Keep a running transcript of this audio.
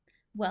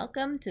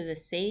Welcome to the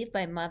Saved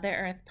by Mother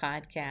Earth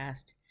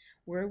podcast,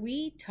 where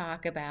we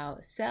talk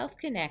about self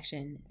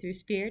connection through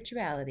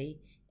spirituality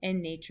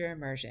and nature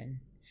immersion.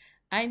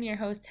 I'm your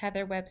host,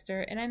 Heather Webster,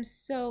 and I'm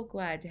so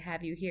glad to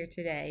have you here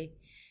today.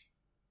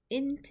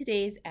 In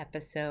today's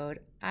episode,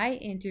 I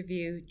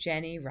interview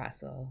Jenny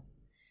Russell.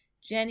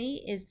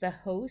 Jenny is the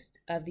host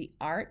of the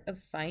Art of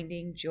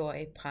Finding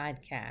Joy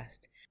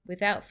podcast.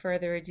 Without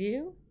further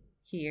ado,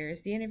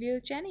 here's the interview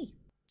with Jenny.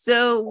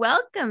 So,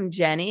 welcome,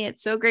 Jenny.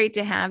 It's so great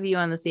to have you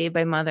on the Saved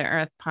by Mother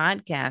Earth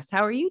podcast.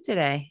 How are you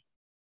today?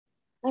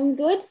 I'm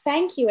good,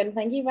 thank you. And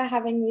thank you for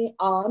having me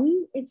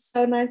on. It's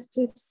so nice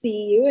to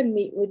see you and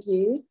meet with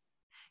you.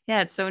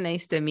 Yeah, it's so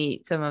nice to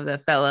meet some of the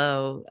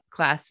fellow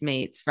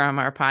classmates from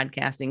our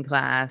podcasting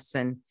class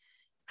and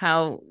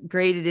how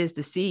great it is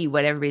to see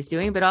what everybody's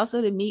doing, but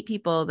also to meet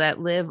people that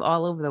live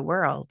all over the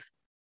world.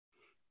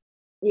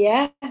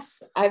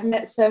 Yes, I've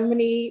met so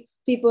many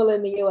people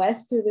in the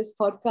US through this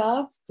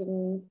podcast,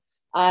 and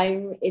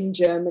I'm in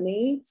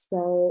Germany,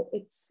 so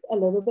it's a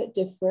little bit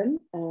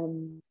different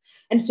and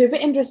super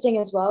interesting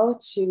as well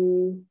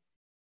to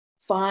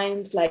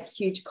find like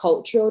huge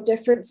cultural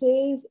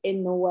differences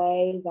in the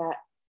way that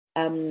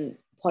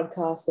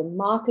podcasts are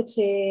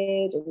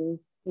marketed and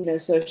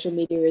social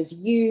media is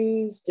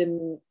used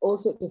and all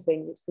sorts of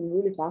things. It's been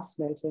really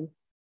fascinating.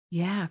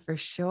 Yeah, for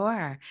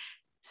sure.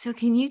 So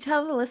can you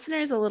tell the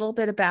listeners a little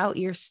bit about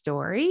your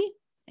story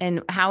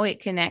and how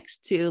it connects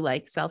to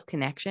like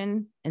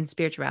self-connection and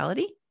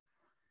spirituality?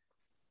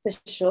 For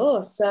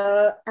sure.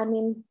 So,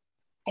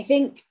 I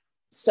think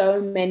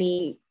so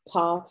many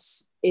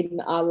paths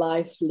in our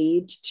life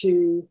lead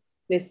to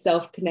this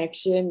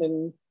self-connection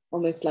and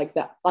almost like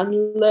the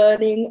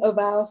unlearning of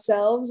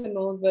ourselves and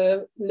all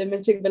the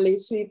limiting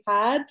beliefs we've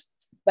had.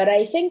 But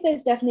I think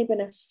there's definitely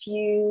been a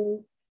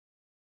few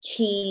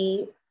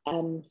key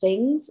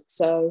things.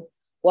 So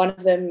one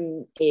of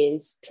them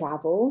is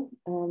travel.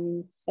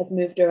 I've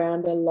moved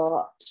around a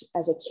lot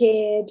as a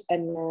kid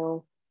and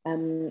now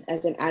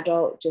as an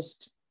adult,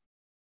 just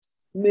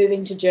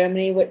moving to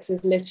Germany, which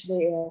was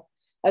literally,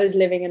 I was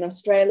living in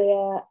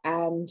Australia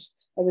and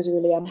I was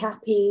really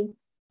unhappy.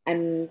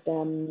 And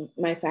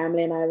my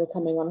family and I were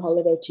coming on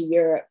holiday to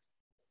Europe.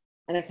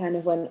 And I kind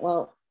of went,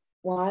 well,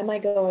 why am I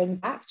going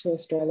back to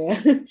Australia?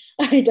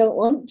 I don't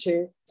want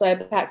to. So I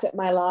packed up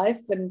my life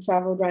and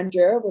traveled around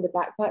Europe with a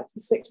backpack for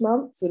 6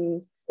 months.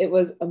 And it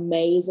was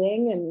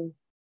amazing. And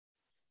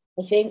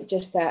I think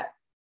just that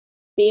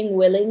being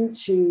willing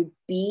to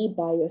be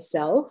by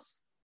yourself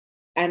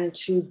and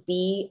to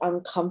be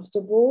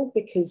uncomfortable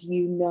because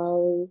you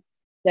know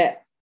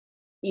that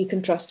you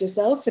can trust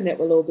yourself and it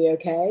will all be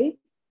okay.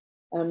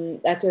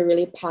 That's a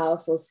really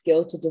powerful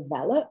skill to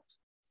develop.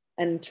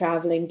 And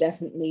traveling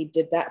definitely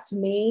did that for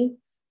me.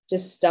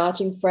 Just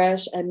starting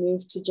fresh, I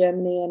moved to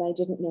Germany and I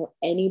didn't know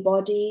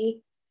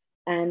anybody.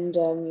 And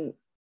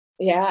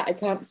I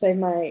can't say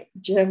my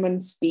German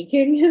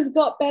speaking has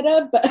got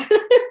better, but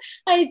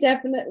I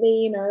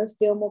definitely,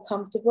 feel more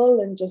comfortable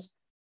and just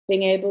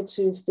being able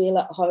to feel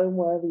at home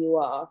wherever you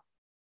are.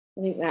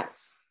 I think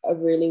that's a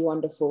really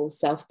wonderful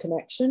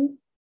self-connection.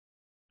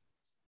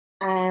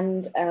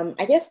 And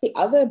I guess the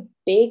other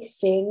big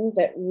thing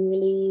that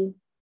really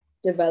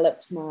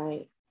developed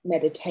my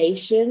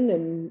meditation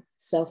and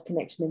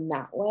self-connection in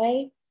that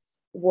way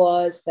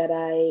was that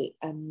I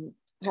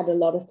had a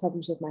lot of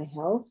problems with my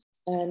health.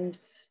 And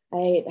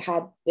I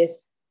had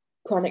this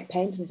chronic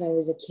pain since I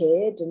was a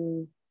kid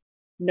and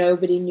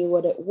nobody knew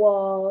what it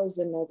was.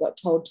 And I got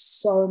told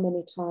so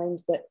many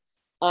times that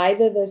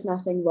either there's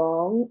nothing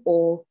wrong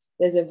or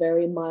there's a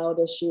very mild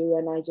issue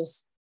and I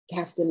just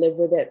have to live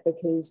with it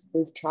because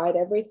we've tried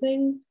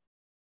everything.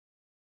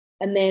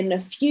 And then a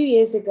few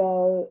years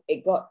ago,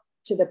 it got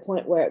to the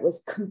point where it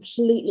was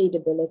completely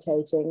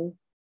debilitating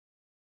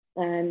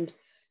and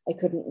I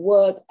couldn't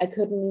work. I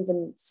couldn't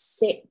even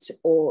sit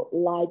or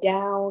lie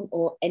down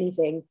or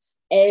anything.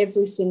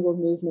 Every single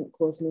movement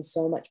caused me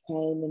so much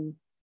pain. And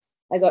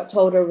I got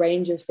told a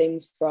range of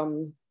things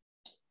from,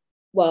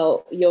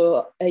 well,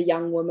 you're a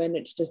young woman,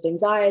 it's just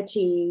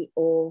anxiety,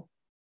 or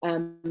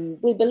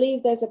we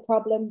believe there's a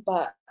problem,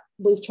 but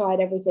we've tried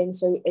everything,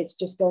 so it's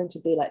just going to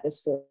be like this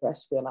for the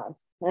rest of your life.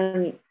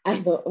 And I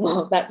thought,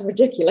 well, that's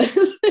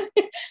ridiculous.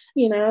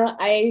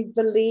 I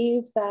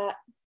believe that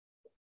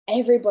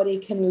everybody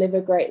can live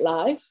a great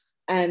life.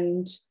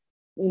 And,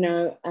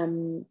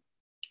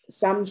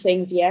 some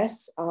things,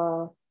 yes,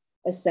 are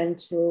a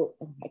central,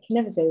 I can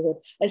never say this,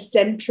 a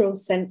central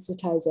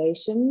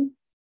sensitization,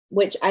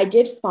 which I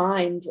did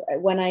find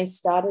when I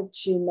started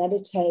to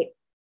meditate.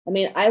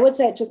 I would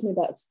say it took me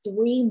about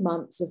 3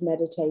 months of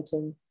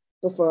meditating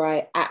before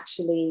I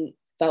actually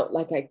felt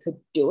like I could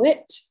do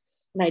it.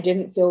 And I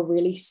didn't feel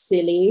really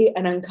silly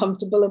and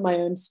uncomfortable in my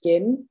own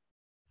skin.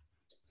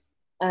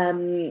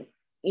 And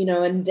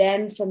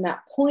then from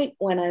that point,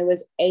 when I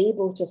was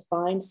able to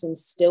find some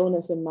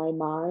stillness in my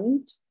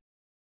mind,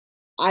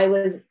 I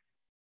was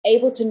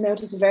able to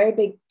notice a very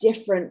big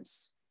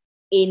difference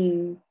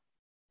in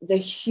the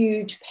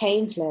huge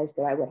pain flares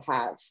that I would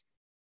have,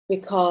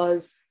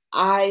 because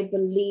I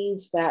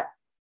believe that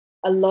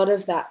a lot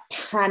of that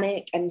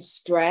panic and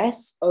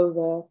stress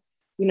over,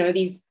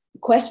 these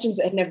questions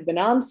that had never been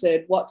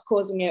answered. What's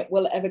causing it?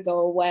 Will it ever go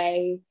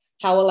away?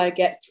 How will I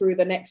get through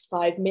the next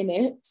 5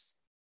 minutes?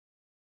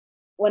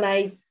 When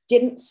I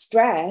didn't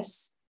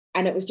stress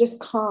and it was just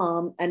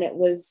calm, and it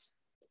was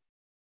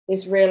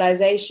this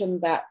realization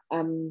that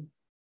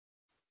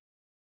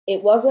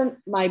it wasn't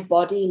my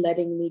body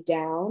letting me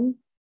down.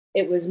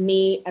 It was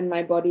me and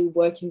my body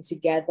working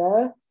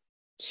together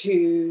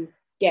to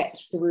get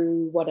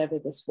through whatever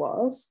this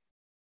was.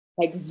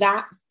 Like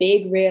that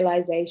big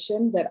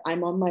realization that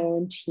I'm on my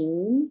own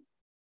team,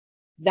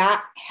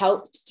 that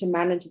helped to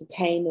manage the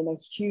pain in a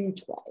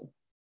huge way.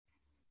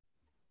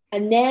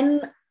 And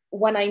then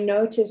when I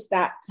noticed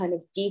that kind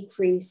of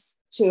decrease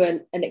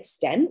to an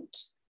extent,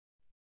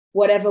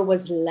 whatever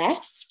was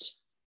left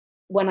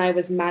when I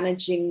was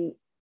managing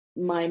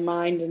my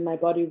mind and my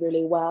body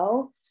really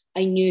well,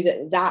 I knew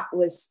that that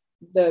was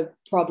the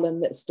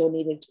problem that still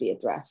needed to be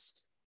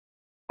addressed.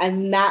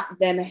 And that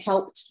then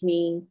helped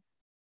me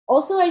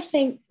also, I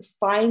think,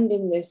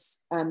 finding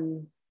this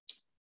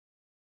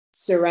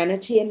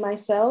serenity in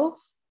myself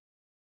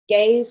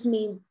gave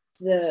me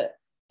the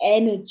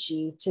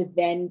energy to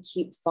then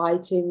keep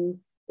fighting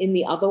in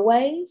the other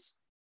ways.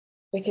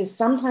 Because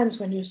sometimes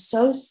when you're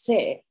so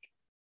sick,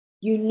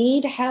 you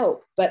need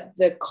help, but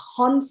the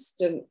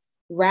constant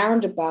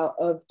roundabout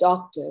of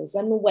doctors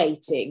and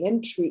waiting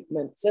and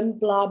treatments and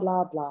blah,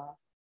 blah, blah,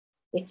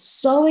 it's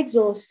so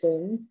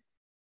exhausting,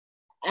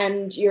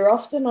 and you're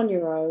often on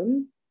your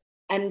own.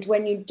 And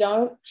when you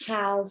don't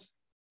have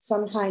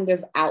some kind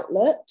of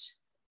outlet,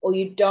 or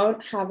you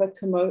don't have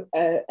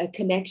a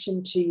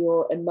connection to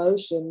your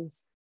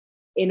emotions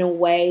in a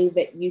way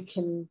that you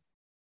can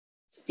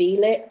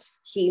feel it,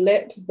 heal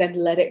it, then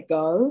let it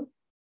go,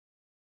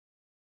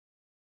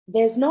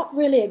 there's not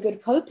really a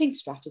good coping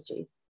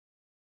strategy,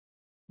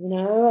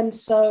 And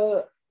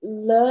so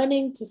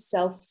learning to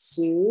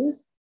self-soothe,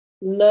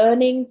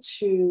 learning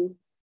to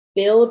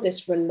build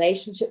this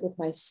relationship with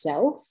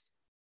myself.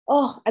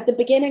 Oh, at the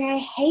beginning, I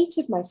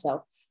hated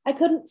myself. I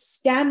couldn't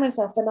stand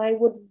myself. And I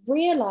would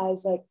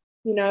realize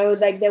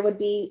there would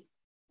be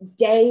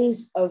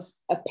days of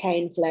a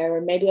pain flare.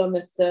 And maybe on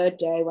the third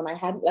day, when I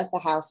hadn't left the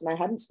house and I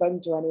hadn't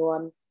spoken to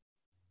anyone,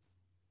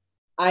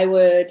 I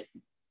would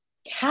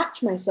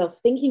catch myself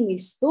thinking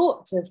these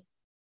thoughts of,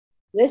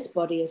 this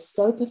body is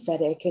so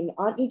pathetic, and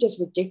aren't you just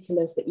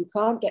ridiculous that you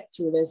can't get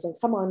through this? And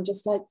come on,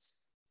 just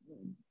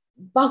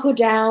buckle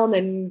down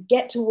and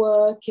get to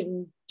work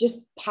and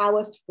just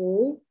power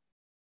through.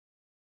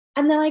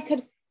 And then I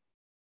could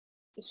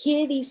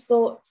hear these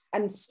thoughts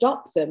and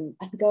stop them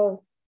and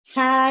go,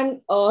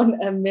 hang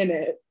on a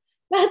minute,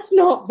 that's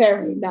not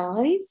very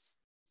nice.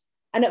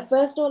 And at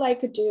first, all I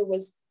could do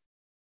was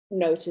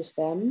notice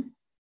them.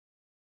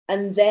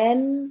 And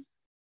then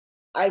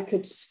I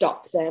could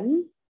stop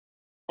them.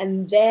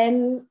 And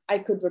then I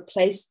could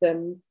replace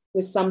them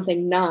with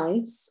something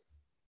nice.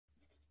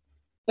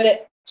 But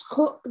it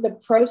took the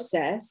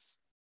process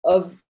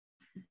of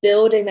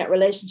building that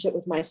relationship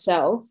with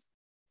myself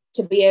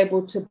to be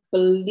able to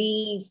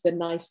believe the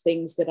nice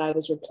things that I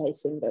was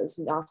replacing those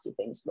nasty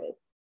things with.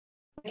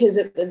 Because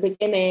at the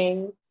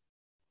beginning,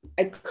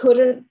 I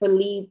couldn't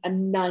believe a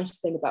nice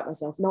thing about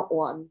myself, not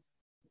one.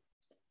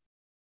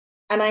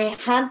 And I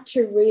had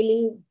to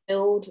really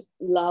build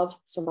love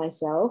for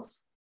myself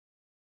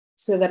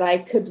so that I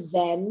could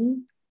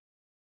then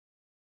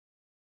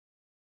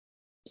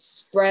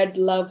spread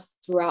love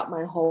throughout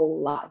my whole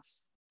life,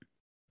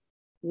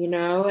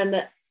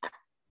 and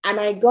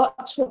I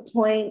got to a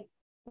point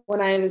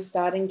when I was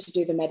starting to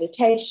do the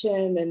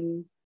meditation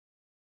and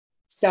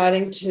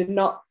starting to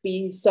not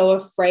be so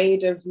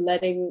afraid of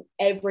letting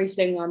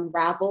everything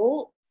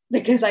unravel,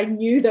 because I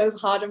knew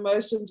those hard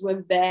emotions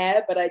were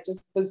there, but I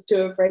just was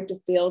too afraid to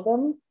feel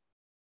them.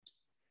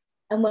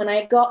 And when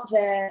I got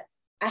there,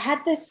 I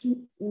had this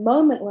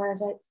moment where I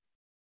was like,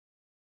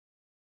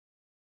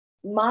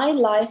 my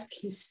life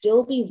can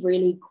still be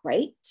really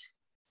great,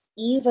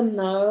 even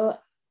though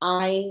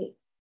I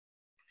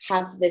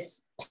have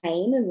this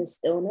pain and this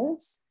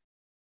illness,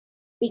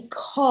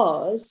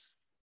 because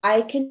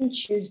I can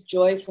choose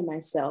joy for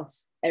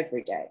myself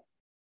every day.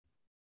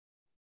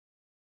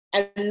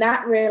 And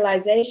that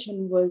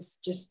realization was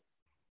just,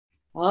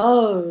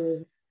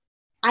 oh,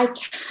 I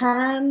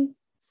can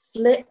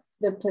flip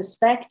the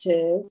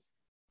perspective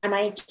and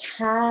I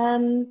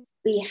can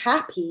be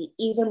happy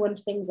even when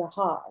things are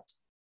hard.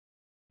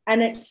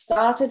 And it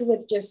started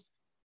with just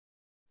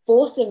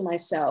forcing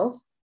myself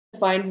to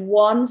find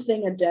one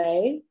thing a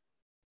day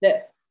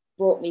that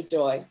brought me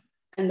joy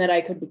and that I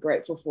could be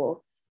grateful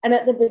for. And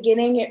at the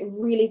beginning, it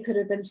really could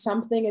have been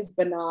something as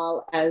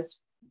banal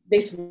as,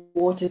 this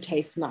water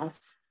tastes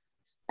nice.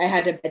 I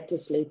had a bed to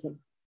sleep in.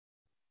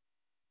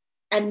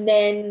 And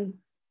then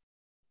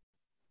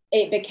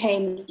it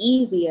became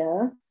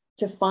easier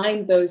to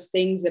find those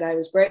things that I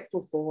was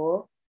grateful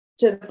for,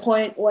 to the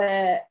point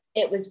where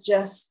it was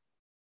just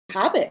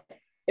habit.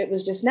 It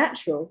was just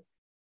natural.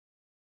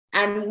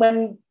 And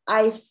when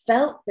I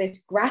felt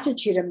this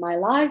gratitude in my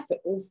life,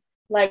 it was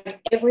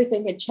like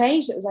everything had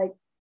changed. It was like,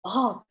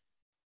 oh,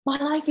 my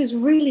life is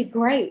really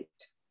great.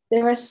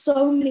 There are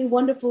so many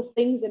wonderful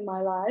things in my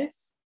life.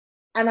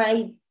 And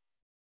I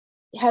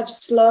have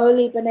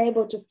slowly been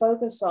able to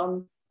focus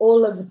on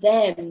all of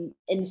them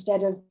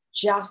instead of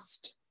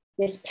just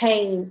this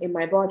pain in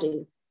my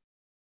body.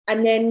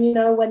 And then,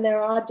 when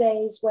there are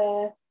days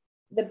where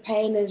the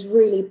pain is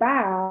really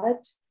bad,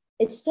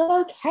 it's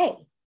still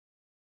okay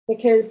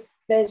because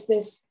there's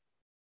this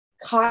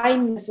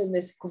kindness and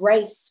this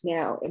grace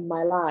now in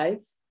my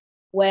life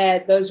where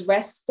those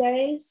rest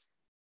days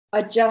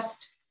are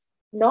just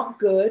not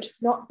good,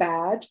 not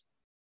bad,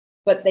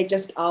 but they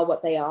just are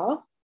what they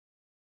are.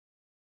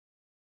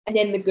 And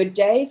then the good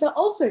days are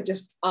also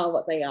just are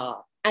what they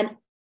are. And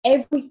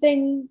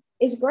everything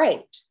is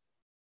great,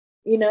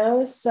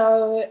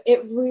 So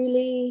it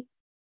really,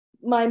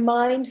 my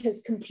mind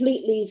has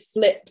completely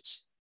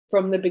flipped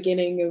from the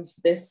beginning of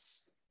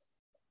this,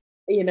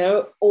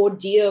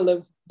 ordeal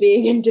of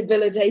being in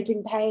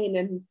debilitating pain.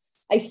 And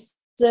I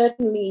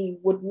certainly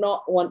would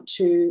not want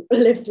to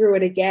live through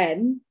it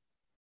again.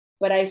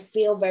 But I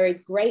feel very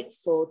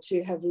grateful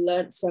to have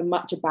learned so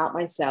much about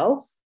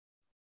myself,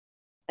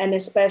 and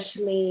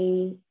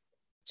especially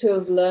to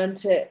have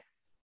learned it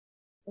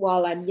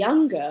while I'm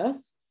younger,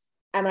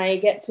 and I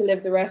get to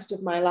live the rest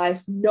of my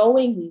life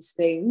knowing these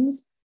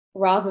things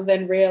rather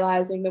than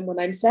realizing them when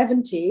I'm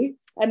 70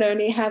 and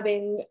only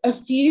having a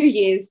few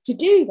years to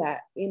do that,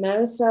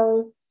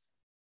 So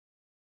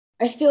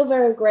I feel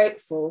very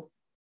grateful.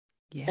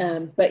 Yeah.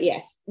 But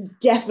yes,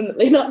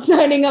 definitely not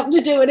signing up to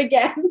do it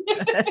again.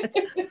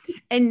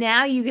 And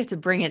now you get to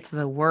bring it to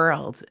the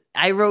world.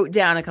 I wrote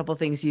down a couple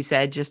things you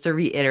said just to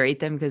reiterate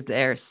them because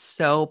they're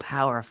so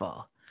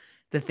powerful.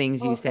 The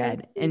things you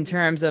said in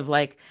terms of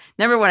like,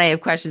 number one, I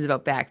have questions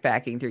about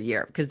backpacking through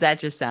Europe because that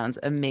just sounds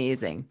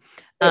amazing.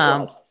 It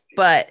was.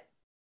 But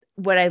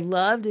what I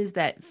loved is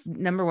that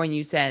number one,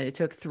 you said it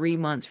took 3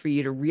 months for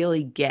you to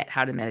really get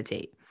how to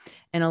meditate.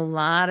 And a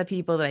lot of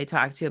people that I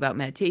talk to about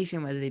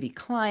meditation, whether they be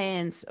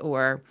clients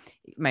or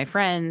my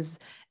friends,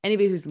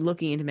 anybody who's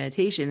looking into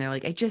meditation, they're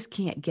like, I just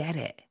can't get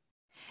it.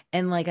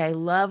 And like, I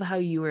love how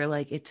you were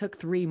like, it took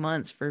 3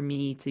 months for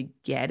me to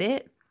get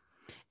it.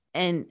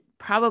 And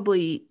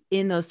probably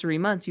in those 3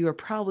 months, you were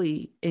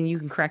probably, and you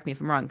can correct me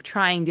if I'm wrong,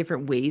 trying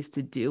different ways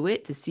to do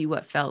it to see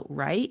what felt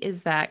right.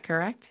 Is that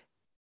correct?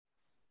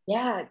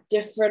 Yeah,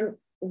 different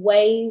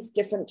ways,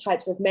 different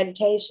types of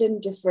meditation,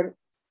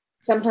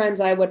 sometimes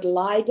I would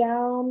lie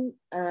down.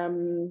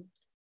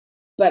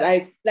 But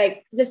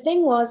the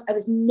thing was, I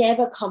was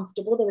never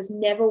comfortable. There was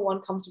never one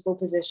comfortable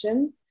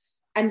position.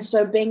 And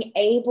so being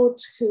able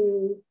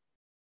to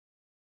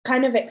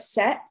kind of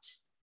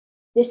accept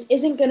this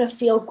isn't going to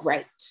feel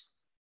great,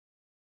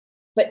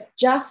 but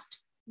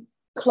just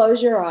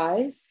close your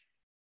eyes.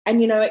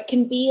 And, it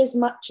can be as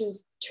much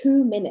as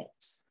 2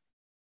 minutes.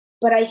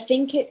 But I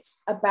think it's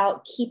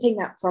about keeping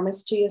that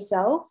promise to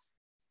yourself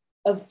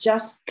of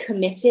just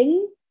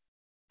committing.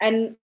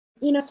 And,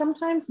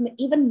 sometimes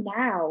even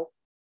now,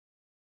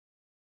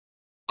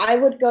 I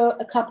would go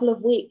a couple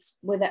of weeks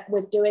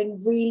with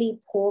doing really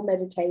poor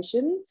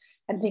meditation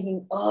and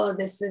thinking, oh,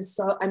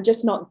 I'm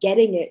just not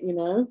getting it,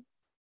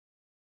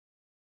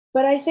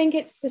 But I think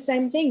it's the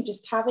same thing,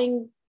 just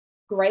having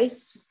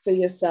grace for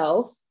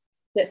yourself,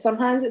 that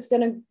sometimes it's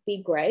going to be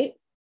great.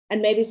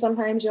 And maybe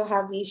sometimes you'll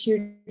have these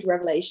huge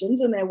revelations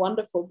and they're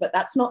wonderful, but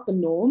that's not the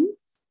norm.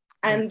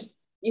 And,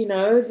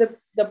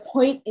 the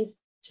point is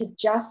to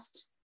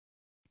just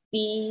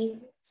be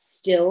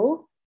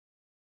still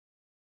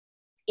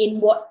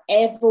in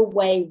whatever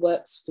way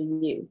works for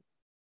you.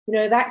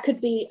 That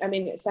could be,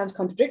 it sounds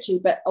contradictory,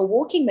 but a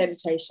walking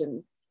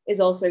meditation is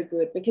also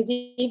good because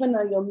even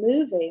though you're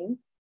moving,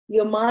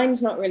 your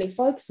mind's not really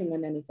focusing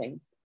on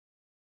anything.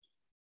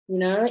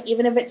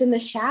 Even if it's in the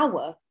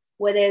shower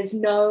where there's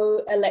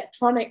no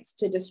electronics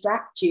to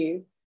distract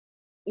you,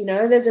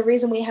 there's a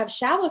reason we have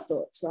shower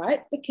thoughts,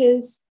 right?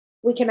 Because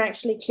we can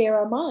actually clear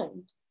our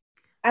mind.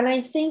 And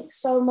I think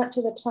so much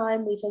of the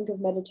time we think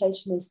of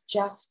meditation as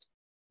just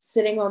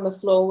sitting on the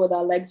floor with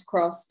our legs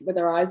crossed, with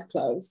our eyes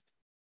closed.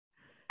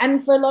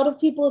 And for a lot of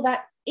people,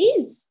 that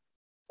is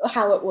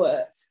how it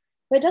works,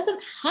 but it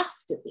doesn't have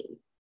to be.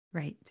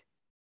 Right.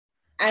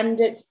 And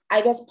it's,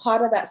 I guess,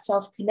 part of that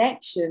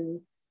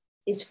self-connection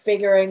is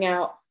figuring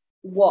out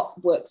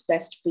what works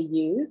best for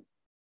you.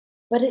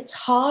 But it's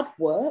hard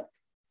work.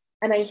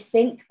 And I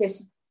think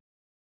this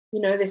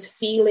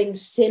feeling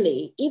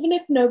silly, even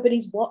if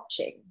nobody's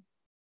watching,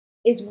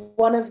 is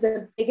one of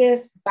the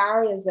biggest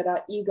barriers that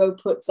our ego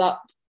puts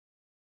up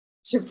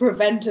to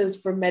prevent us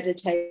from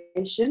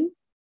meditation.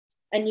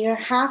 And you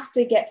have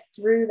to get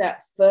through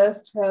that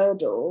first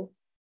hurdle.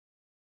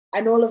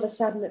 And all of a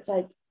sudden it's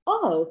like,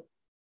 oh,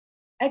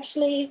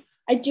 actually,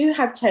 I do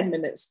have 10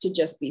 minutes to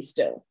just be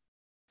still.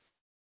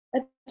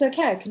 It's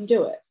okay, I can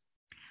do it.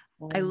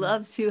 I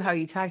love too how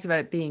you talked about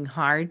it being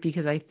hard,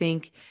 because I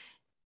think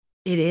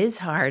it is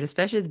hard,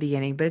 especially at the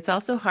beginning, but it's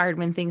also hard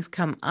when things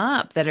come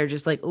up that are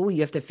just like, oh,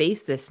 you have to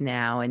face this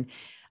now. And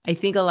I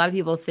think a lot of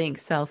people think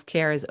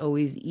self-care is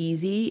always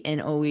easy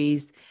and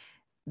always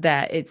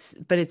but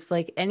it's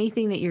like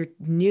anything that you're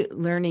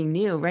learning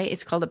new, right?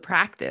 It's called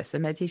a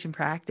meditation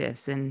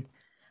practice. And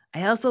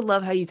I also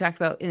love how you talked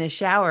about in the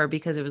shower,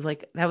 because it was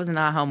like, that was an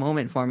aha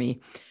moment for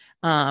me.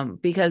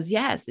 Because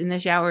yes, in the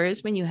shower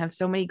is when you have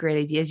so many great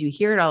ideas. You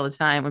hear it all the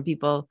time when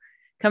people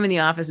come in the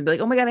office and be like,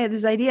 oh my God, I had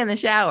this idea in the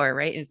shower,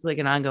 right? It's like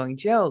an ongoing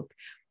joke,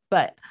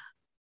 but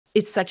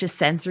it's such a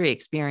sensory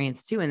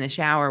experience too, in the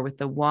shower, with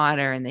the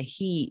water and the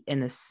heat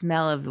and the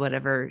smell of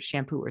whatever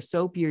shampoo or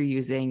soap you're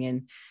using.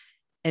 And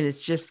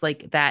it's just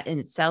like that in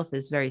itself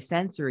is very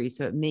sensory.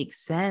 So it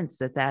makes sense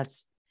that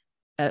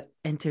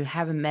and to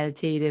have a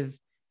meditative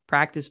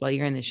practice while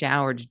you're in the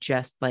shower, to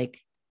just like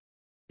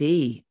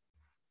be,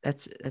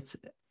 that's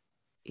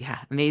yeah,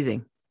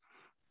 amazing.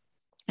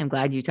 I'm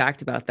glad you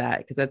talked about that,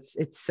 because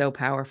it's so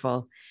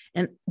powerful.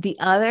 And the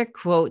other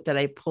quote that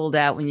I pulled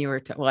out when you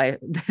were,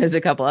 there's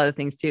a couple other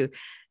things too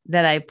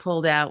that I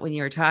pulled out when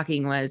you were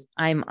talking, was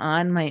I'm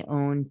on my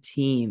own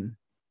team.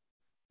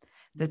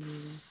 That's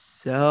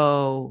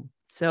so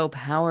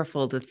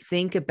powerful to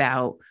think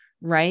about,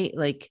 right?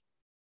 Like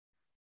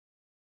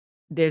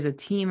there's a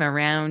team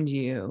around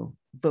you,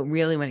 but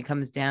really when it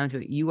comes down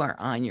to it, you are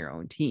on your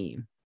own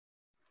team.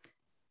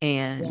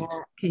 And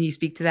can you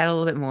speak to that a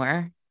little bit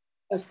more?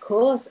 Of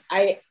course.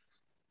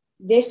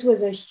 This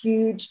was a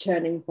huge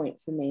turning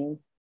point for me,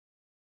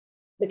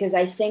 because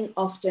I think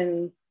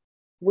often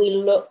we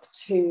look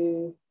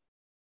to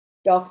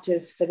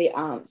doctors for the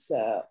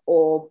answer,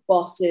 or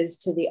bosses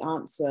to the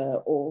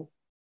answer, or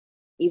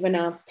even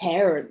our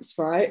parents,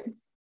 right?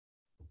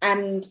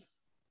 And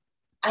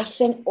I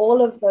think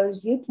all of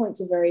those viewpoints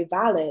are very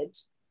valid.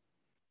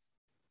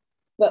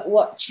 But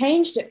what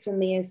changed it for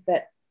me is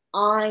that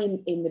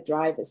I'm in the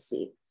driver's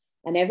seat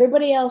and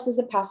everybody else is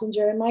a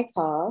passenger in my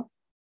car,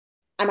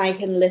 and I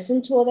can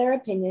listen to all their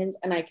opinions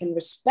and I can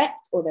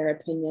respect all their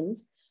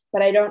opinions,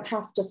 but I don't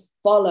have to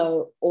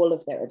follow all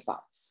of their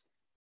advice.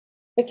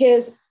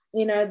 Because,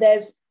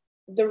 there's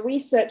the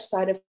research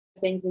side of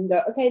things, and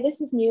go, okay,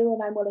 this is new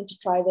and I'm willing to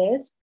try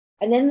this.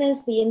 And then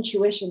there's the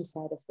intuition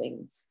side of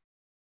things.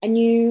 And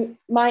you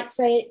might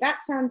say,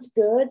 that sounds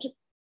good,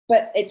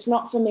 but it's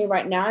not for me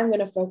right now. I'm going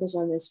to focus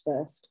on this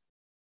first.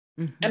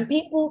 Mm-hmm. And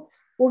people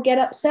will get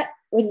upset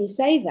when you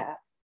say that.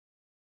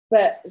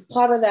 But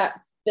part of that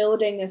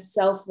building a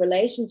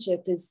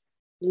self-relationship is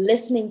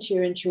listening to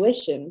your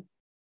intuition.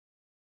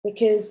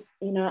 Because,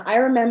 I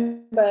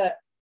remember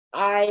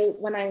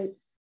when I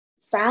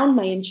found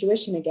my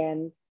intuition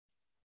again,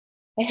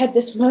 I had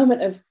this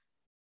moment of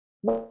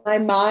my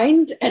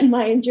mind and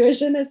my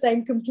intuition are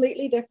saying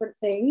completely different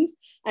things.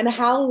 And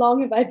how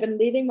long have I been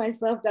leading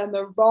myself down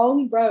the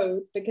wrong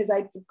road because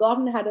I'd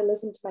forgotten how to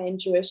listen to my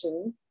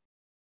intuition?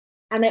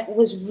 And it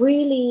was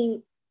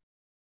really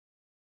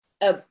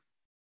a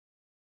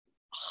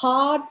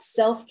hard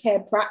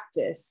self-care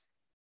practice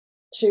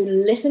to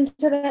listen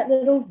to that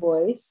little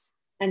voice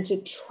and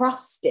to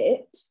trust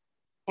it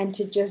and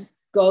to just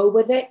go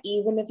with it,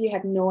 even if you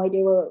had no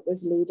idea where it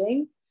was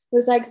leading. It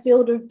was like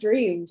Field of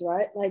Dreams,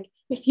 right? Like,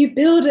 if you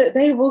build it,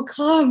 they will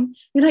come.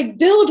 You're like,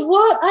 build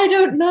what? I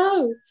don't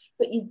know.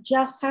 But you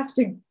just have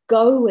to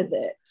go with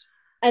it.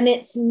 And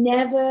it's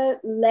never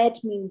led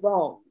me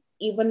wrong,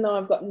 even though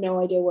I've got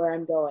no idea where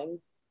I'm going.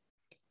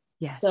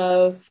 Yes.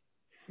 So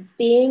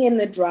being in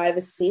the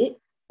driver's seat,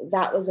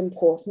 that was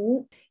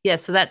important. Yeah.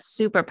 So that's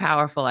super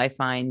powerful, I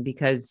find,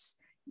 because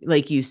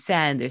like you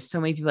said, there's so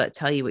many people that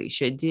tell you what you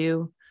should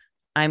do.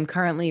 I'm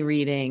currently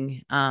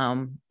reading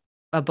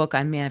a book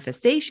on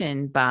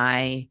manifestation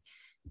by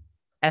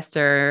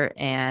Esther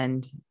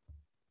and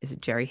is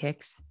it Jerry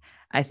Hicks?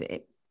 I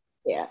think.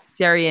 Yeah.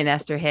 Jerry and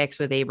Esther Hicks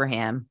with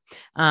Abraham.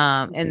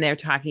 And they're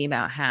talking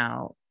about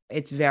how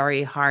it's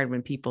very hard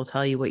when people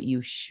tell you what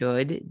you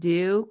should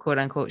do, quote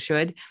unquote,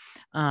 should,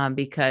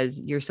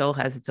 because your soul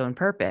has its own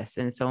purpose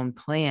and its own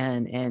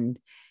plan. And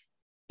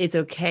it's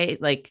okay.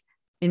 Like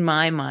in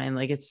my mind,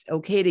 like it's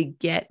okay to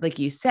get, like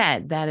you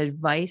said, that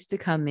advice to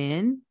come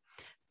in,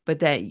 but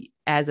that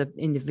as an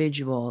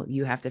individual,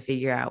 you have to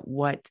figure out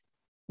what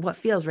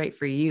feels right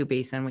for you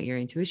based on what your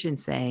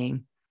intuition's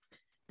saying.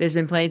 There's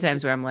been plenty of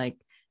times where I'm like,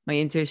 my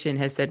intuition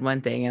has said one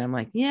thing and I'm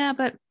like, yeah,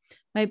 but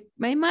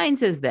my mind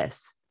says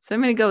this. So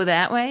I'm going to go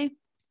that way.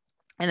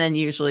 And then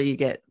usually you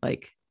get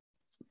like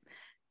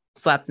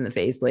slapped in the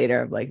face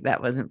later of like,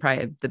 that wasn't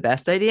probably the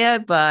best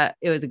idea, but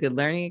it was a good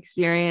learning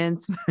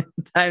experience.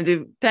 time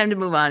to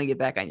move on and get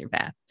back on your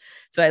path.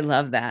 So I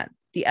love that.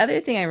 The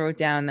other thing I wrote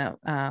down that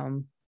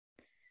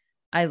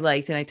I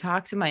liked, and I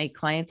talked to my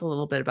clients a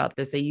little bit about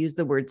this, I use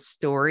the word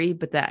story,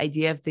 but the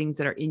idea of things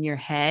that are in your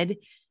head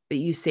that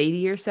you say to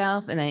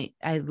yourself. And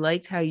I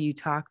liked how you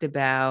talked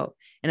about,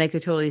 and I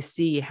could totally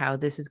see how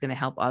this is going to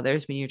help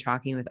others when you're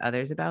talking with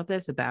others about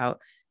this, about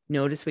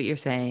notice what you're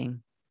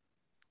saying,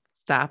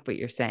 stop what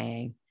you're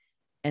saying,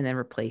 and then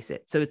replace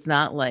it. So it's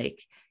not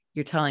like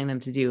you're telling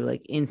them to do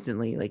like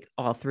instantly, like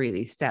all three of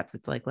these steps.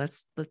 It's like,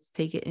 let's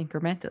take it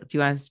incremental. Do you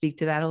want to speak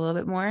to that a little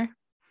bit more?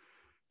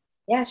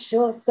 Yeah,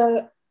 sure.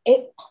 So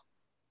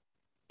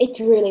it's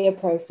really a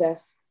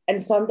process.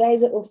 And some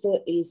days it will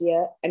feel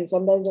easier and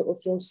some days it will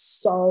feel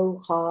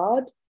so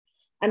hard.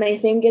 And I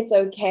think it's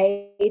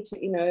okay to,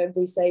 if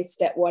we say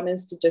step one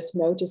is to just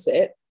notice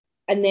it.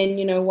 And then,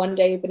 one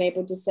day you've been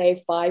able to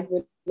say 5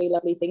 really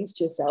lovely things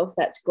to yourself.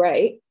 That's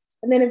great.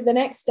 And then if the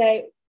next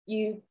day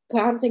you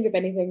can't think of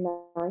anything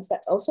nice,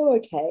 that's also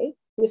okay.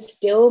 We're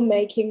still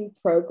making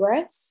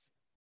progress.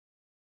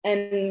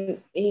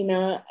 And,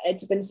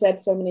 it's been said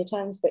so many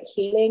times, but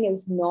healing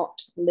is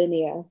not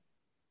linear.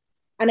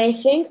 And I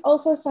think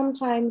also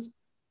sometimes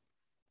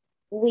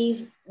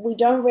we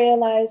don't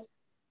realize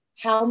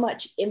how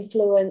much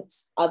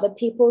influence other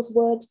people's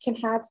words can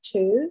have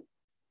too.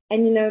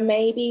 And,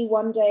 maybe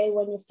one day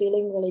when you're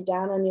feeling really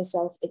down on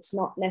yourself, it's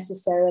not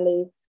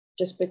necessarily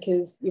just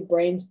because your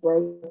brain's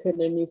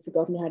broken and you've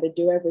forgotten how to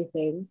do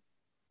everything.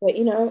 But,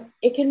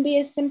 it can be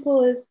as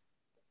simple as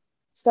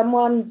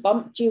someone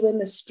bumped you in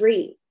the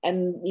street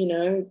and,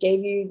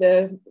 gave you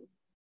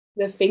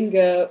the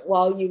finger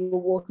while you were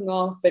walking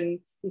off, and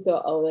you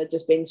thought, oh, they're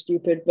just being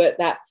stupid. But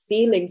that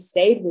feeling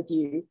stayed with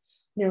you.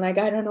 You're like,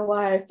 I don't know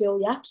why I feel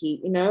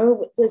yucky.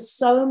 There's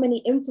so many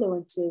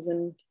influences.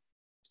 And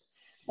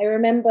I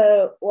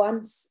remember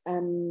once I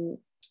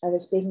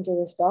was speaking to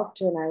this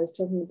doctor and I was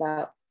talking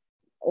about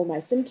all my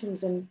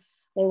symptoms, and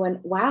they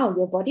went, wow,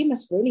 your body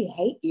must really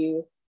hate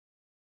you.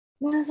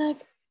 And I was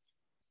like,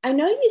 I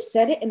know you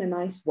said it in a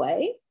nice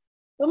way,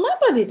 but my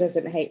body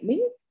doesn't hate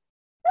me.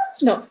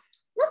 That's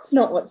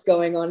not what's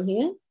going on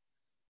here.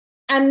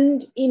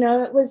 And,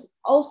 it was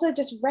also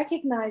just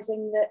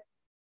recognizing that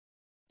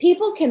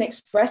people can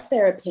express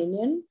their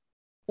opinion,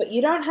 but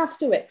you don't have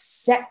to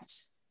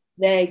accept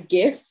their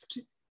gift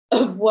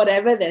of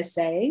whatever they're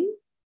saying.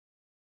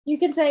 You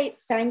can say,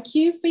 thank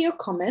you for your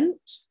comment.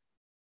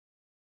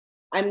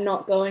 I'm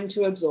not going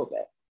to absorb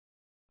it.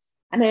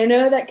 And I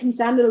know that can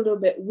sound a little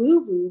bit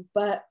woo-woo,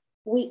 but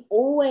we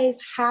always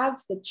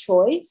have the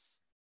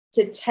choice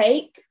to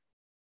take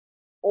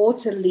or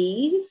to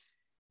leave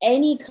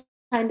any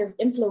kind of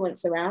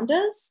influence around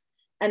us.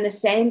 And the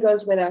same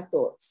goes with our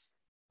thoughts.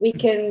 We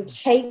can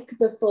take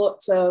the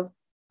thoughts of,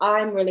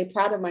 I'm really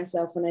proud of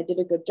myself and I did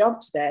a good job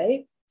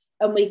today.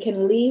 And we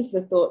can leave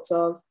the thoughts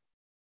of,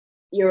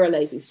 you're a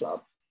lazy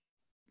slob.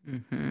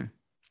 Mm-hmm.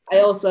 I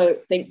also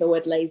think the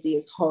word lazy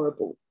is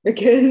horrible,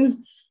 because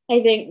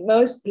I think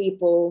most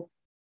people,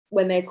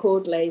 when they're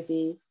called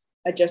lazy,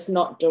 are just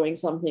not doing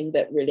something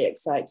that really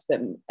excites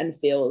them and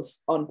feels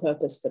on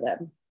purpose for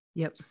them.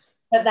 Yep.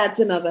 But that's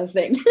another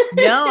thing.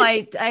 No,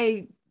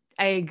 I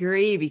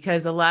agree,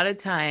 because a lot of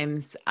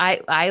times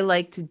I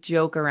like to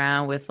joke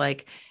around with,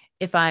 like,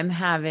 if I'm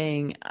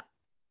having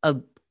a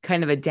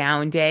kind of a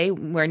down day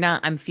where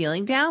I'm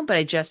feeling down, but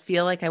I just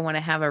feel like I want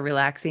to have a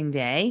relaxing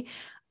day,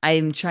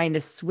 I'm trying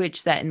to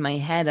switch that in my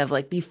head of,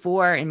 like,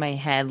 before in my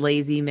head,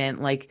 lazy meant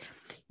like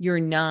you're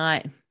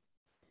not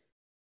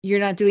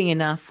doing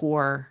enough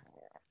for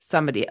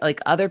somebody. Like,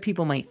 other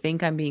people might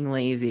think I'm being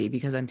lazy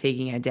because I'm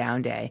taking a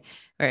down day.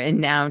 And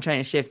now I'm trying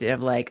to shift it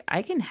of, like,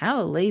 I can have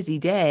a lazy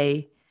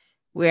day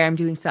where I'm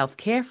doing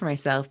self-care for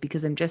myself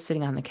because I'm just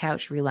sitting on the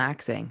couch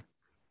relaxing,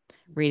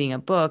 reading a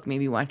book,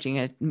 maybe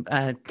watching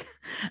a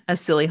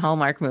silly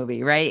Hallmark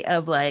movie, right?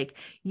 Of, like,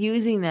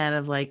 using that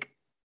of, like,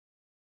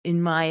 in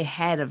my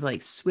head of,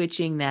 like,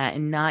 switching that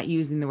and not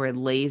using the word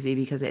lazy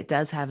because it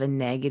does have a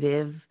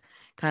negative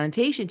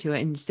connotation to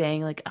it, and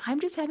saying, like, I'm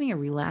just having a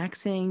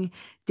relaxing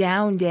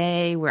down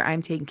day where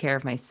I'm taking care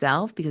of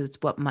myself because it's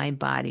what my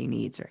body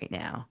needs right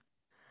now.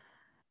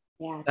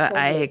 Yeah, totally.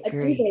 I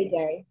agree. A duvet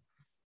day.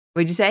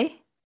 What'd you say?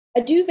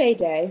 A duvet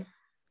day.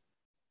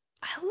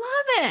 I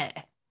love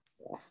it.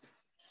 Yeah.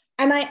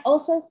 And I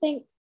also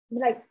think,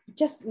 like,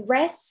 just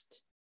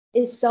rest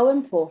is so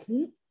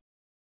important.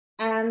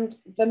 And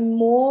the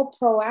more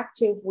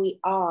proactive we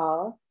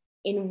are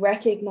in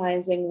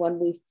recognizing when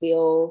we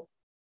feel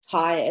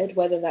tired,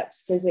 whether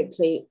that's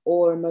physically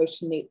or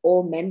emotionally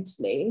or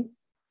mentally,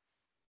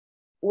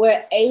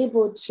 we're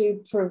able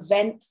to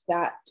prevent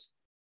that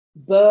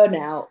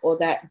burnout or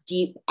that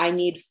deep, I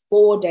need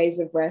 4 days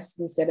of rest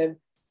instead of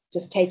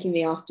just taking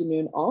the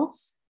afternoon off.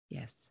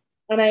 Yes.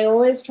 And I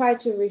always try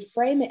to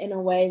reframe it in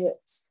a way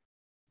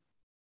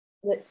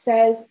that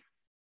says,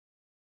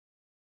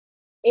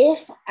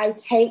 if I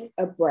take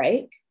a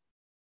break,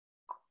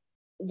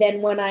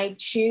 then when I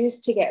choose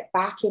to get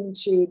back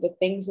into the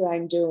things that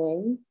I'm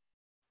doing,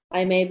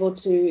 I'm able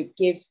to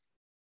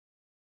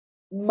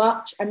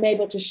I'm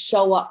able to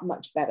show up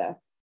much better,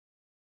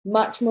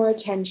 much more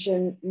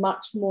attention,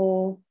 much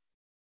more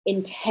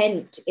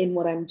intent in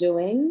what I'm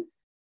doing.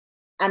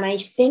 And I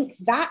think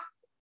that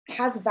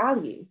has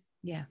value.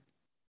 Yeah.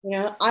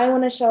 I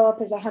want to show up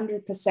as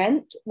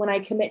 100%. When I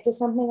commit to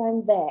something,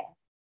 I'm there.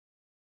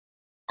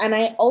 And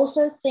I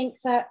also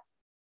think that,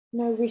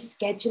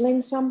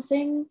 rescheduling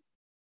something,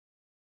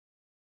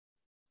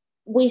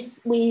 we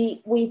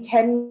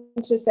tend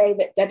to say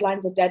that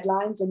deadlines are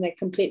deadlines and they're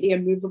completely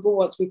immovable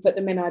once we put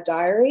them in our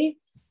diary.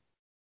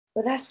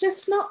 But that's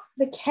just not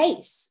the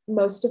case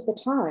most of the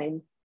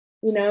time.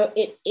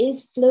 It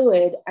is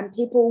fluid, and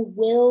people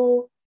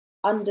will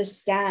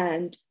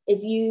understand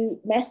if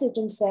you message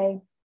and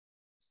say,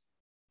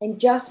 I'm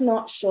just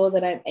not sure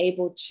that I'm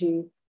able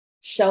to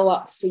show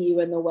up for you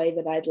in the way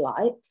that I'd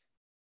like.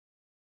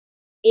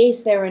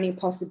 Is there any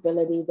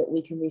possibility that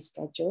we can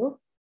reschedule?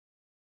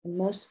 And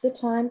most of the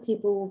time,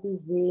 people will be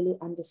really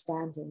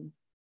understanding.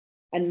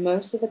 And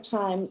most of the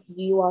time,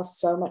 you are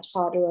so much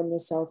harder on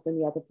yourself than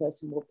the other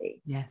person will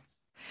be. Yes.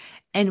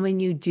 And when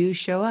you do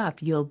show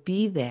up, you'll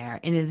be there.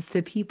 And if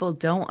the people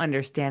don't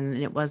understand,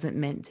 then it wasn't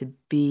meant to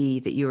be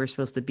that you were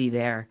supposed to be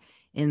there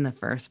in the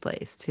first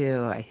place,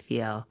 too, I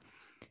feel.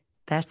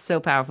 That's so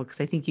powerful,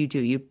 because I think you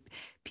do.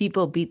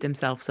 People beat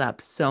themselves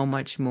up so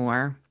much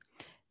more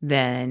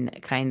than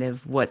kind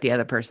of what the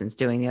other person's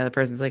doing. The other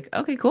person's like,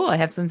 okay, cool, I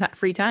have some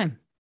free time.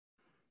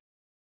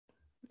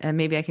 And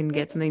maybe I can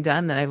get something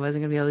done that I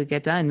wasn't going to be able to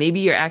get done.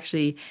 Maybe you're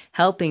actually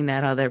helping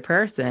that other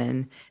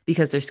person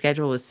because their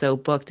schedule was so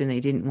booked and they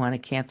didn't want to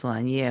cancel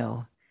on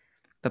you.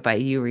 But by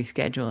you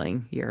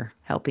rescheduling, you're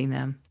helping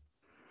them.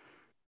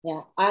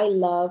 Yeah, I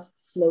love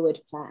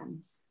fluid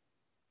plans.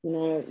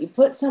 You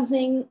put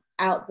something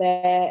out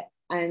there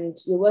and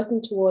you're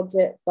working towards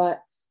it,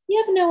 but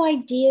you have no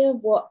idea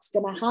what's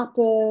going to happen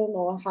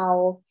or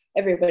how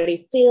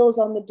everybody feels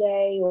on the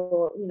day,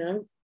 or,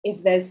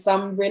 if there's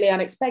some really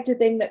unexpected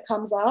thing that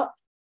comes up.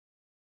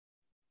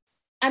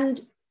 And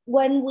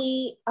when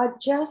we are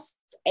just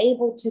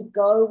able to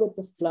go with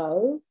the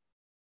flow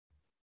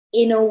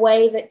in a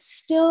way that's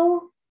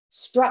still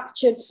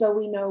structured so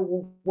we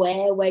know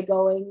where we're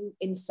going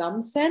in some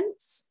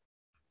sense,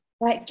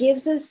 that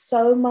gives us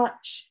so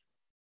much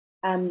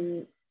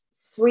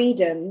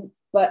freedom,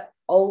 but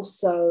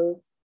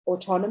also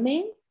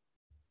autonomy.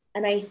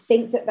 And I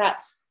think that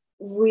that's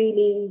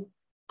really,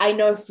 I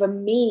know for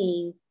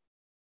me,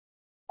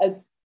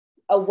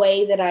 a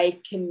way that I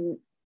can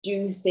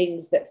do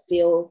things that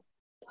feel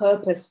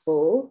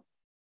purposeful,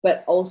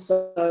 but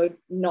also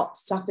not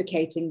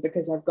suffocating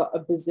because I've got a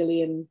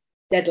bazillion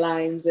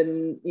deadlines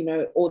and,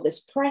 all this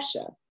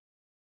pressure.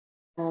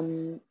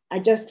 I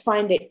just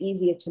find it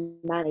easier to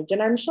manage.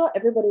 And I'm sure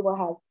everybody will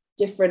have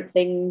different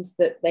things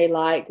that they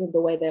like and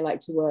the way they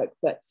like to work.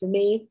 But for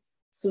me,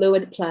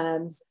 fluid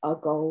plans are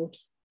gold.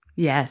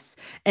 Yes.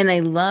 And I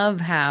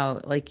love how,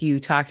 like you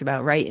talked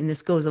about, right? And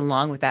this goes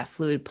along with that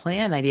fluid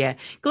plan idea.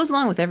 It goes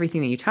along with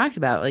everything that you talked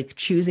about, like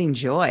choosing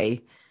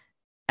joy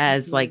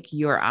as like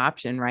your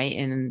option, right?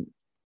 And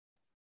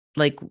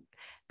like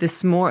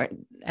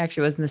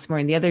actually it wasn't this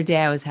morning, the other day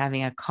I was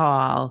having a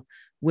call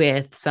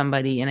with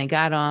somebody and I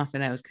got off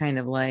and I was kind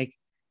of like,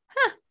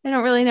 I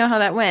don't really know how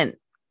that went.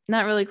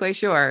 Not really quite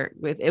sure.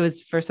 It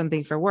was for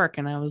something for work.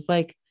 And I was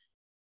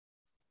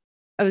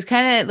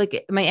kind of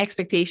like, my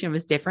expectation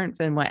was different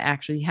than what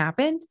actually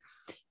happened.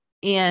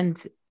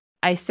 And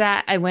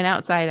I went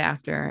outside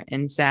after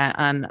and sat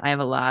on, I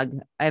have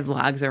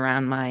logs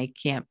around my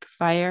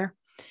campfire.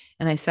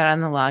 And I sat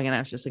on the log and I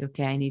was just like,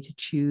 okay, I need to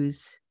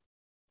choose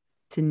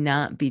to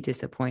not be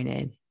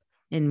disappointed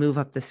and move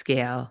up the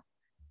scale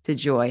to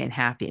joy and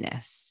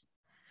happiness,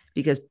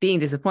 because being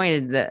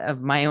disappointed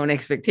of my own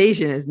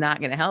expectation is not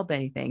going to help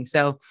anything.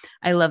 So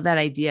I love that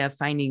idea of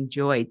finding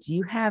joy. Do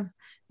you have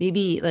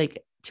maybe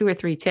like 2 or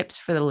 3 tips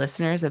for the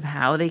listeners of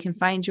how they can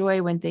find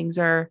joy when things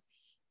are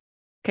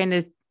kind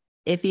of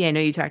iffy? I know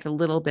you talked a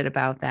little bit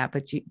about that,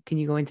 but can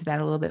you go into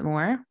that a little bit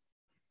more?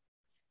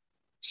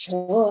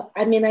 Sure.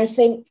 I mean, I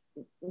think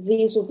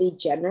these will be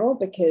general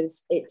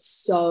because it's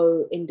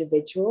so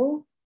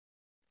individual.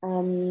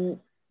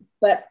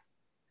 But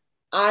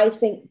I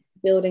think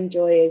building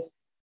joy is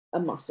a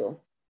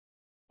muscle.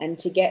 And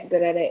to get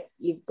good at it,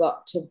 you've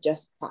got to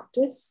just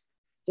practice,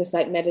 just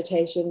like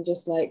meditation,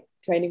 just like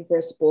training for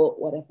a sport,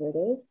 whatever it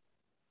is.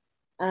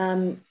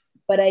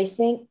 But I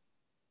think,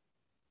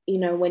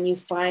 when you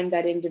find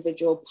that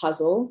individual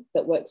puzzle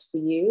that works for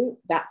you,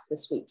 that's the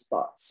sweet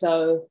spot.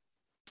 So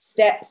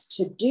steps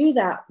to do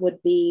that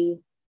would be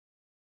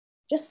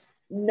just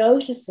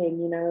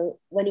noticing,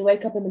 when you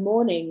wake up in the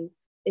morning,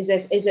 is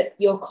it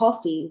your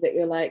coffee that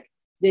you're like,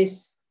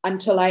 this,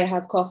 until I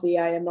have coffee,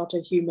 I am not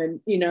a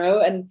human,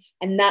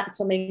 and that's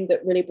something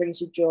that really brings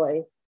you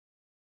joy.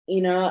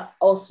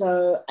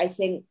 Also, I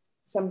think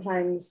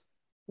sometimes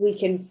we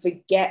can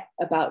forget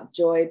about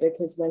joy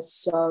because we're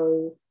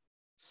so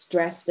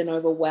stressed and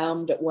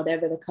overwhelmed at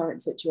whatever the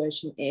current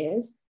situation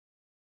is.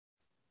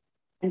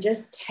 And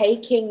just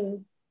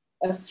taking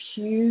a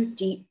few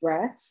deep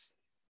breaths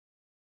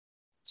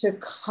to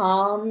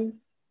calm,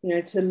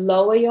 to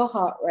lower your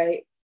heart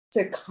rate,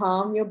 to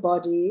calm your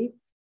body,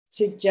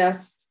 to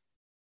just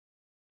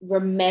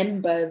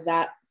remember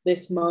that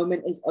this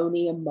moment is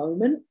only a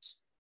moment,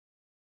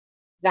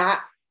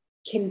 that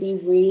can be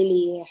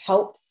really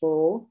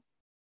helpful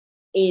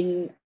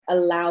in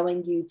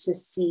allowing you to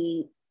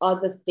see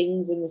other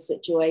things in the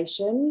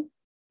situation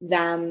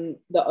than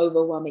the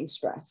overwhelming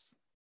stress.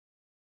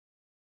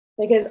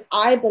 Because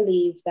I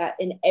believe that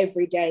in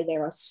every day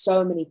there are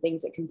so many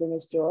things that can bring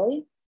us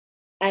joy.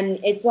 And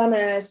it's on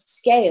a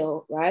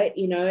scale, right?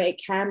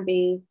 It can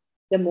be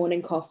the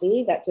morning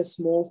coffee. That's a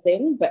small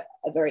thing, but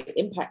a very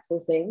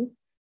impactful thing.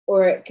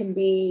 Or it can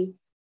be,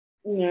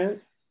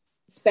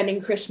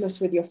 spending Christmas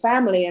with your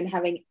family and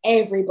having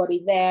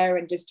everybody there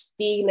and just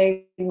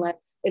feeling like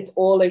it's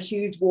all a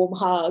huge warm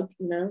hug,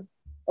 you know.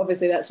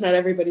 Obviously that's not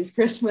everybody's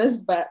Christmas,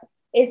 but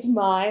it's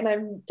mine.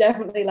 I'm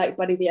definitely like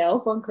Buddy the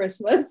Elf on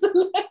Christmas.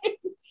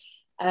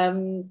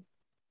 um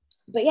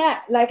but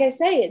yeah, like I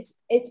say,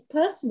 it's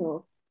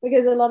personal,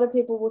 because a lot of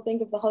people will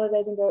think of the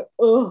holidays and go,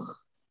 ugh,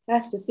 I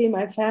have to see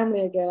my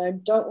family again, I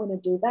don't want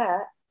to do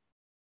that.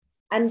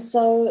 And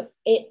so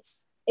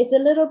it's a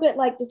little bit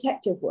like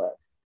detective work,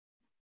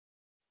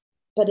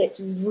 but it's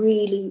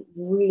really,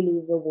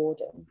 really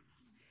rewarding.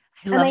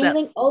 I And love I that.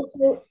 think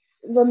also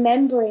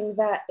remembering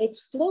that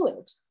it's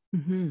fluid.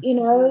 Mm-hmm. You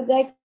know,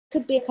 there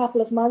could be a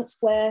couple of months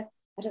where,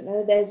 I don't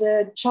know, there's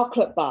a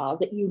chocolate bar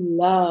that you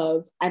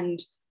love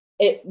and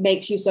it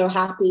makes you so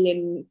happy.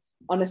 And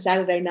on a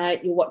Saturday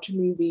night, you'll watch a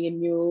movie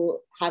and you'll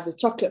have this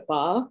chocolate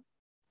bar.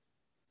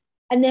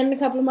 And then in a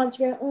couple of months,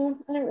 you go, oh,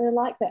 I don't really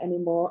like that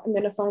anymore. I'm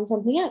going to find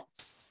something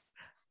else.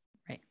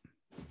 Right.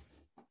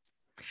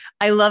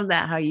 I love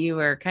that, how you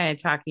were kind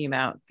of talking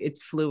about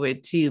it's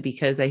fluid too,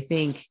 because I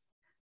think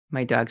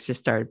my dogs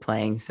just started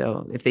playing.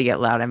 So if they get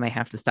loud, I might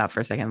have to stop for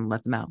a second and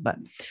let them out. But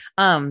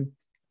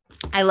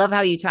I love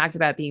how you talked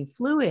about being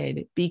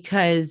fluid,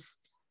 because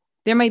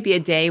there might be a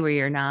day where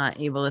you're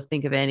not able to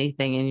think of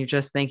anything and you're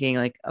just thinking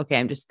like, okay,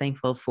 I'm just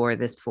thankful for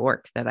this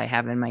fork that I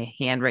have in my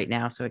hand right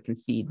now so it can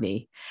feed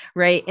me.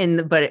 Right.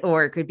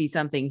 Or it could be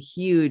something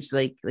huge,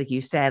 like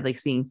you said, like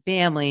seeing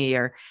family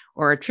or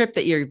a trip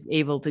that you're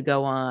able to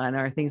go on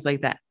or things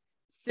like that.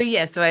 So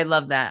yeah, so I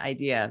love that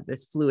idea of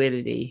this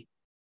fluidity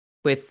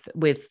with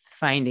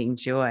finding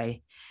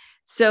joy.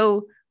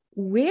 So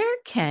I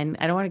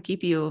don't want to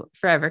keep you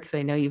forever because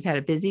I know you've had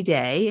a busy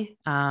day,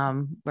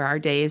 where our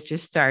day is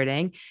just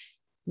starting.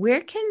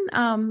 Where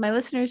can my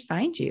listeners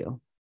find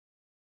you?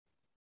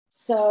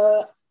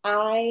 So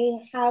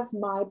I have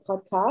my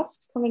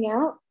podcast coming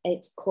out.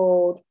 It's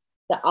called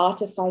The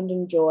Art of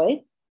Finding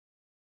Joy.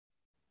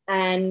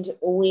 And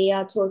we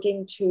are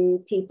talking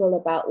to people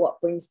about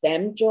what brings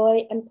them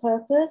joy and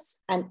purpose,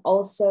 and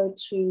also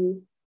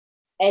to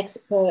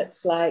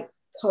experts like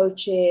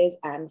coaches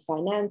and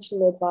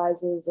financial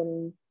advisors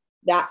and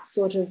that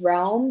sort of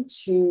realm,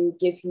 to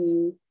give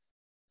you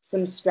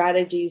some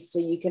strategies so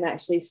you can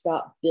actually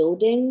start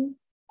building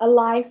a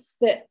life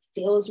that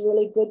feels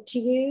really good to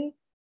you.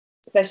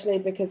 Especially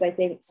because I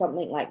think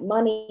something like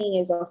money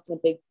is often a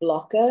big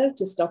blocker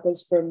to stop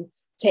us from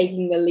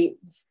taking the leap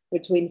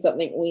between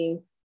something we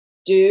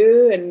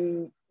do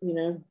and,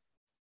 you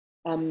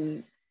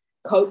know,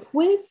 cope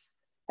with,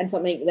 and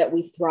something that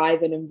we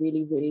thrive in and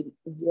really, really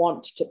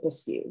want to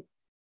pursue.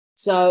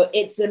 So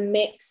it's a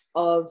mix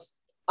of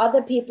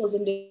other people's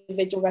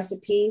individual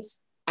recipes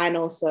and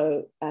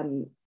also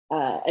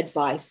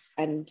advice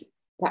and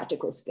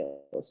practical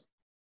skills.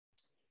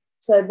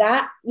 So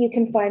that you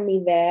can find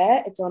me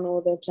there. It's on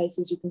all the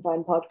places you can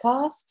find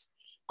podcasts.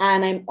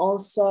 And I'm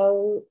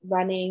also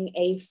running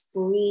a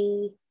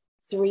free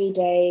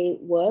 3-day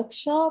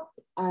workshop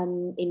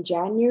in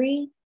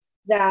January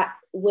that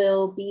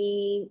will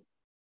be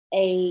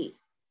a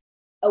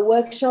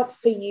workshop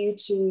for you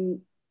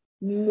to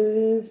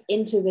move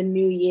into the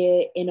new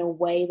year in a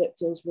way that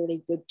feels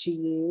really good to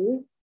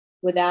you,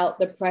 without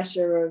the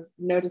pressure of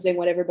noticing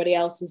what everybody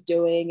else is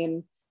doing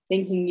and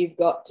thinking you've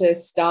got to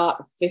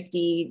start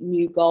 50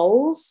 new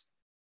goals.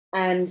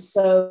 And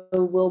so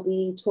we'll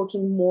be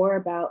talking more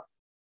about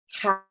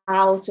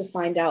how to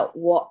find out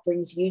what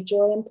brings you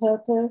joy and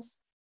purpose,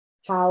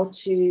 how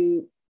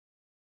to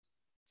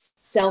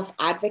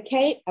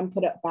self-advocate and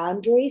put up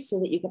boundaries so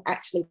that you can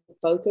actually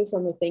focus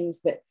on the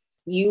things that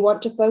you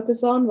want to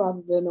focus on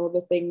rather than all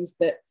the things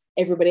that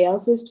everybody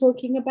else is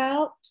talking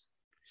about.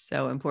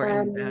 So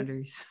important,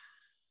 boundaries.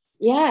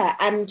 Yeah,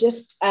 and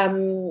just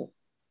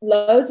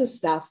loads of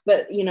stuff.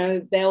 But, you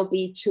know, there'll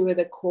be 2 of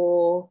the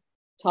core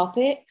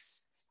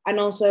topics. And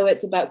also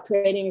it's about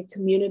creating a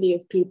community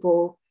of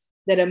people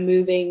that are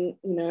moving,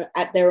 you know,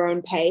 at their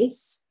own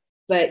pace,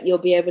 but you'll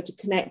be able to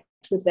connect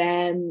with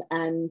them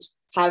and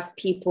have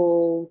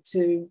people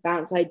to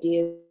bounce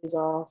ideas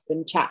off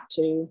and chat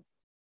to.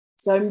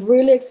 So I'm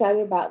really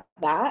excited about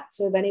that.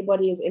 So if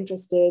anybody is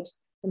interested,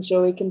 I'm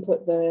sure we can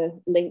put the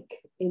link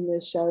in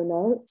the show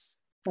notes.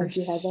 Thank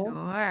you,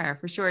 Heather.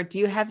 For sure. Do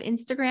you have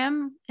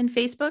Instagram and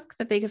Facebook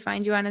that they could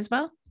find you on as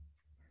well?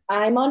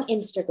 I'm on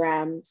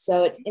Instagram.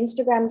 So it's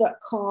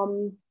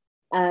instagram.com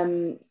 /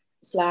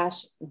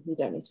 you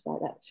don't need to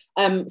write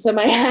that. So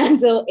my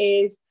handle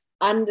is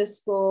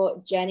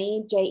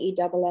 _Jenny,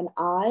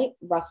 JENNI,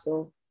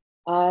 Russell,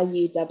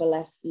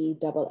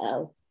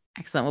 RUSSELL.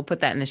 Excellent. We'll put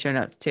that in the show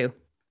notes too.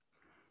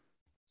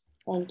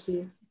 Thank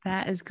you.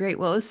 That is great.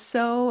 Well, it was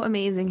so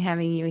amazing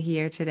having you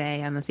here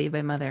today on the Saved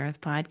by Mother Earth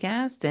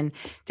podcast. And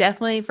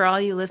definitely for all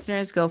you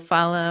listeners, go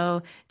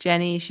follow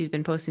Jenny. She's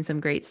been posting some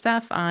great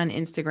stuff on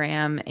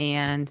Instagram,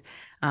 and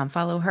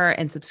follow her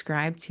and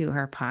subscribe to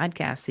her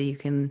podcast so you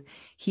can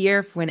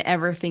hear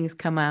whenever things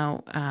come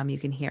out. You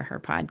can hear her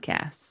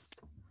podcasts.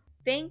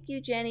 Thank you,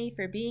 Jenny,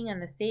 for being on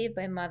the Saved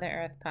by Mother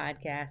Earth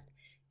podcast.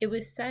 It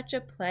was such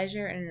a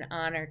pleasure and an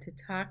honor to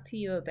talk to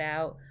you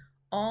about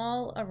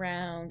all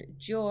around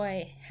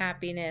joy,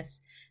 happiness,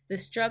 the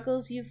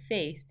struggles you've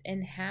faced,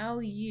 and how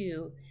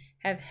you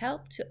have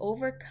helped to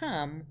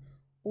overcome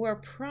or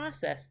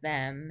process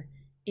them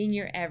in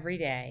your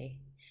everyday.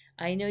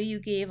 I know you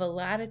gave a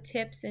lot of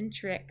tips and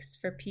tricks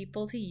for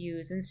people to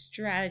use and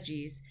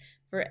strategies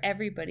for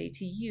everybody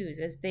to use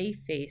as they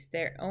face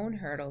their own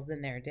hurdles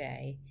in their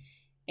day.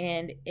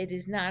 And it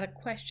is not a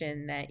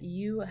question that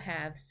you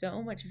have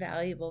so much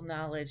valuable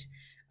knowledge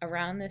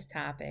around this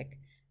topic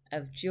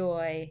of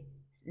joy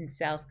and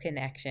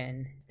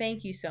self-connection.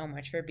 Thank you so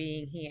much for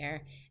being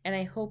here, and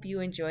I hope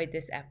you enjoyed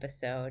this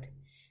episode.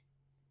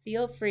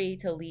 Feel free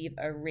to leave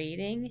a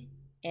rating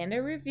and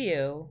a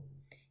review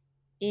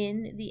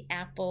in the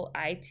Apple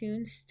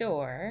iTunes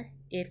store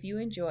if you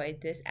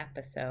enjoyed this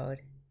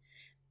episode.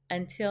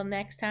 Until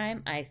next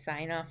time, I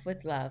sign off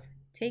with love.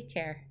 Take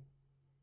care.